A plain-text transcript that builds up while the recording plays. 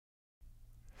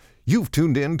You've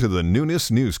tuned in to the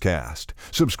Nunes Newscast.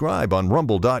 Subscribe on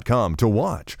rumble.com to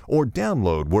watch or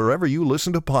download wherever you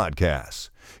listen to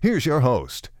podcasts. Here's your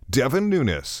host, Devin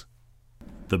Nunes.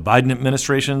 The Biden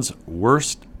administration's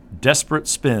worst desperate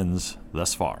spins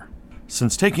thus far.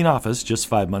 Since taking office just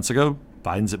 5 months ago,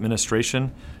 Biden's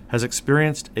administration has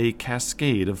experienced a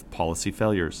cascade of policy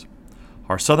failures.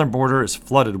 Our southern border is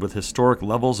flooded with historic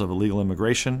levels of illegal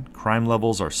immigration. Crime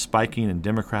levels are spiking in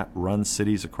Democrat-run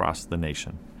cities across the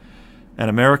nation. And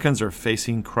Americans are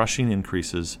facing crushing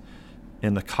increases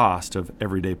in the cost of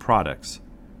everyday products,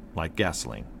 like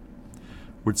gasoline.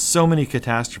 With so many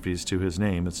catastrophes to his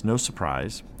name, it's no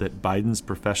surprise that Biden's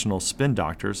professional spin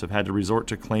doctors have had to resort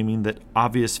to claiming that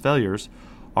obvious failures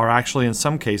are actually, in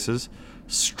some cases,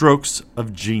 strokes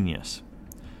of genius.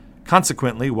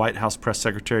 Consequently, White House Press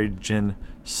Secretary Jen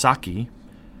Psaki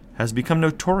has become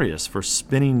notorious for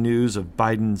spinning news of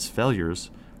Biden's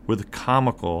failures with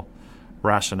comical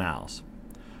rationales.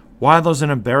 While there's an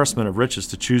embarrassment of riches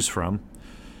to choose from,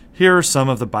 here are some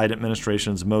of the Biden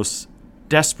administration's most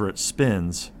desperate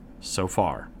spins so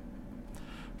far.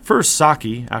 First,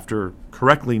 Psaki, after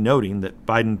correctly noting that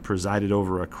Biden presided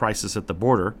over a crisis at the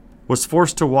border, was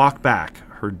forced to walk back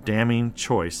her damning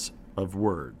choice of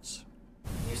words.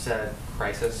 You said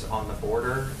crisis on the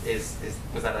border.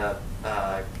 Was that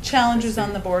a challenges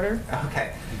on the border?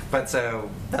 Okay, but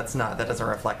so that doesn't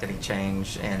reflect any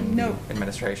change in the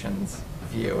administration's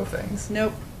view of things.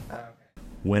 Nope.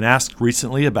 When asked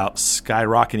recently about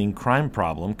skyrocketing crime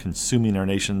problem consuming our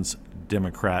nation's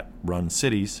Democrat-run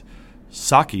cities,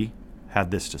 Psaki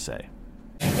had this to say.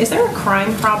 Is there a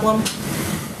crime problem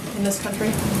in this country?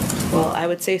 Well, I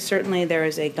would say certainly there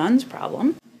is a guns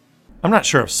problem. I'm not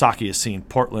sure if Psaki has seen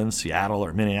Portland, Seattle,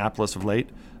 or Minneapolis of late,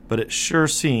 but it sure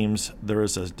seems there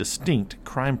is a distinct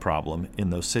crime problem in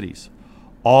those cities.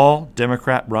 All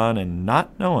Democrat-run and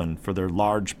not known for their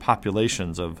large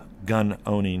populations of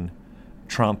gun-owning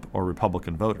Trump or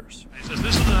Republican voters.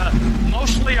 This is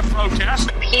mostly a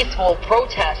protest. Peaceful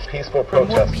protest. Peaceful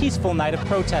protest. A more peaceful night of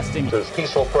protesting. There's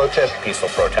peaceful protest. Peaceful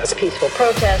protest. Peaceful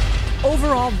protest.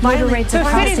 Overall, violent rates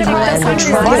across the U.S.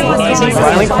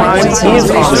 Violent crime is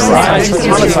on the rise.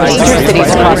 Major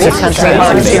cities across the country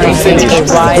are experiencing a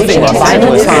rise in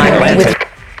violent crime.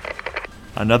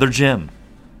 Another gem.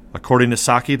 According to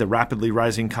Psaki, the rapidly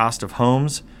rising cost of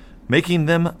homes, making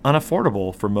them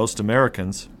unaffordable for most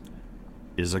Americans,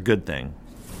 is a good thing.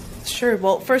 Sure.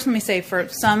 Well, first let me say for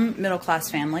some middle-class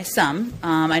families,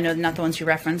 I know not the ones you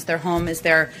referenced, their home is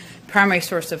their primary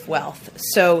source of wealth.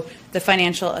 So the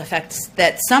financial effects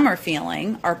that some are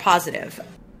feeling are positive.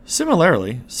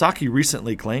 Similarly, Psaki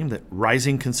recently claimed that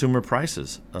rising consumer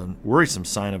prices, a worrisome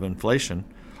sign of inflation,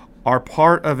 are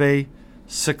part of a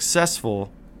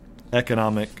successful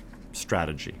economic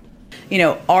strategy. You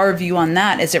know, our view on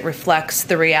that is it reflects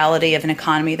the reality of an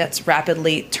economy that's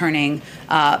rapidly turning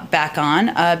back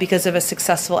on because of a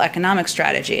successful economic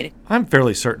strategy. I'm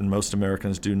fairly certain most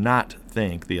Americans do not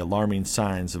think the alarming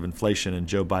signs of inflation in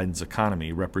Joe Biden's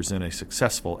economy represent a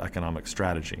successful economic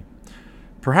strategy.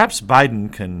 Perhaps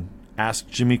Biden can ask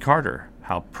Jimmy Carter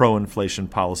how pro-inflation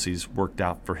policies worked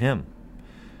out for him.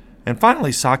 And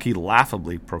finally, Psaki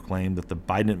laughably proclaimed that the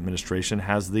Biden administration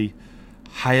has the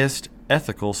highest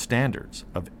ethical standards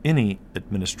of any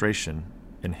administration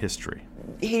in history.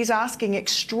 He's asking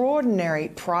extraordinary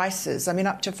prices,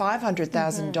 up to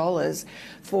 $500,000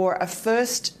 for a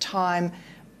first-time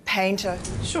painter.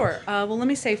 Sure. Well, let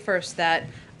me say first that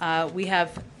we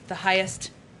have the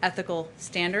highest ethical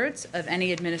standards of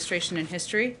any administration in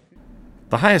history.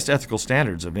 The highest ethical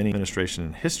standards of any administration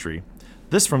in history.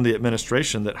 This from the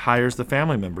administration that hires the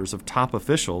family members of top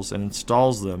officials and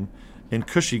installs them in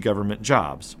cushy government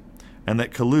jobs, and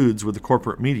that colludes with the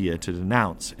corporate media to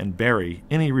denounce and bury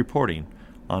any reporting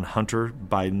on Hunter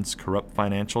Biden's corrupt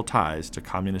financial ties to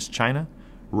communist China,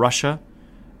 Russia,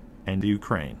 and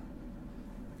Ukraine.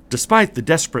 Despite the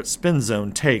desperate spin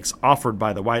zone takes offered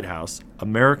by the White House,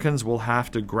 Americans will have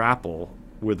to grapple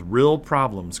with real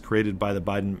problems created by the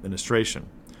Biden administration.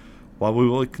 While we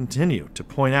will continue to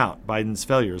point out Biden's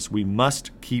failures, we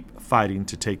must keep fighting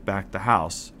to take back the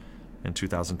House in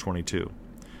 2022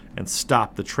 and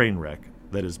stop the train wreck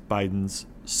that is Biden's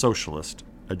socialist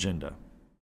agenda.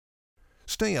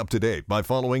 Stay up to date by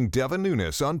following Devin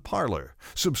Nunes on Parler,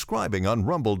 subscribing on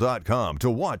rumble.com to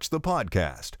watch the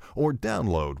podcast, or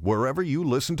download wherever you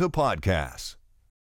listen to podcasts.